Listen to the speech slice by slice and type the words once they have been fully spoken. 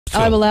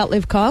I will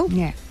outlive Kyle?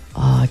 Yeah.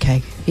 Oh,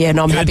 okay. Yeah,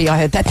 no, I'm happy I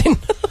heard that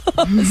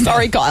then.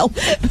 Sorry, Kyle.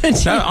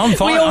 But No, I'm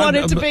fine. We all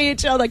wanted to be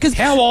each other.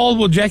 How old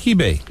will Jackie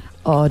be?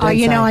 Oh, don't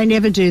You say. know, I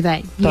never do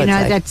that. Don't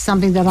say. That's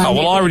something that I Oh, well,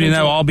 never I already do.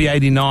 know I'll be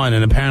 89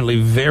 and apparently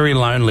very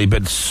lonely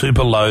but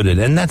super loaded,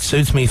 and that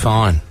suits me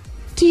fine.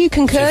 Do you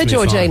concur, Suits me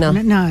Georgina?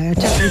 No, I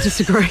totally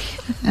disagree.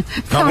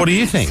 No, what do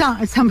you think?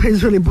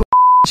 Somebody's really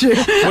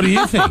What do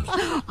you think?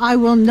 I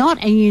will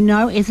not, and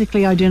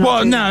ethically I do not.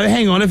 Well, no,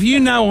 hang on. If you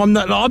know I'm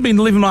not, I've been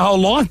living my whole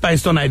life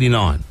based on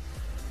 89.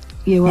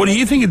 What do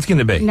you think it's going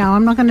to be? No,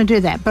 I'm not going to do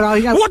that. But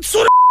What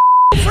sort of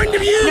friend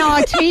of you? No,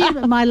 I tell you,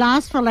 my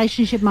last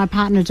relationship, my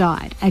partner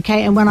died,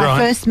 okay? And when I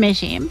first met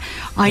him,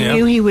 I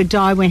knew he would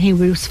die when he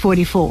was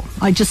 44.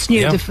 I just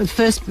knew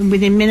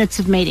within minutes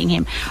of meeting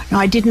him. Now,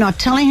 I did not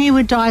tell him he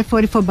would die at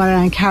 44, but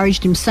I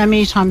encouraged him so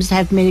many times to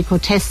have medical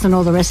tests and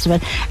all the rest of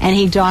it, and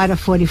he died at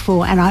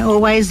 44. And I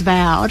always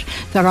vowed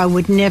that I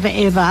would never,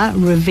 ever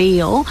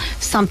reveal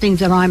something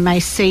that I may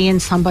see in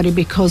somebody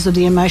because of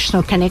the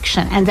emotional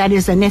connection, and that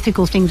is an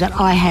ethical thing that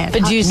I have.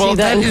 But do you see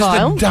that in is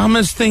Kyle? the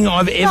dumbest thing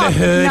I've ever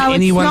heard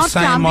anyone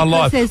say in my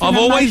life. I've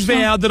always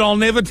vowed that I'll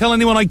never tell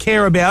anyone I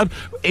care about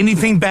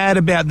anything bad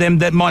about them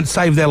that might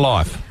save their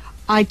life.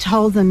 I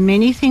told them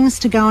many things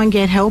to go and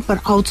get help,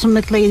 but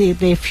ultimately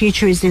their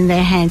future is in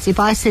their hands. If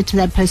I said to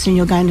that person,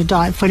 you're going to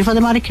die at 44, they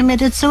might have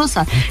committed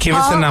suicide. Give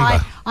us a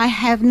number.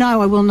 I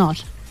will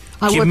not.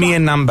 Give me a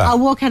number. I'll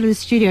walk out of the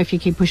studio if you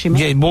keep pushing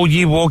me. Yeah, well,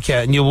 you walk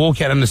out and you'll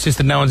walk out and the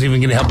sister, no one's even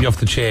going to help you off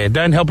the chair.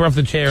 Don't help her off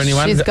the chair,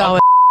 anyone. She's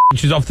going.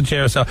 She's off the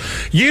chair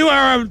herself.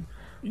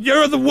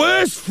 You're the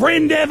worst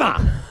friend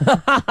ever.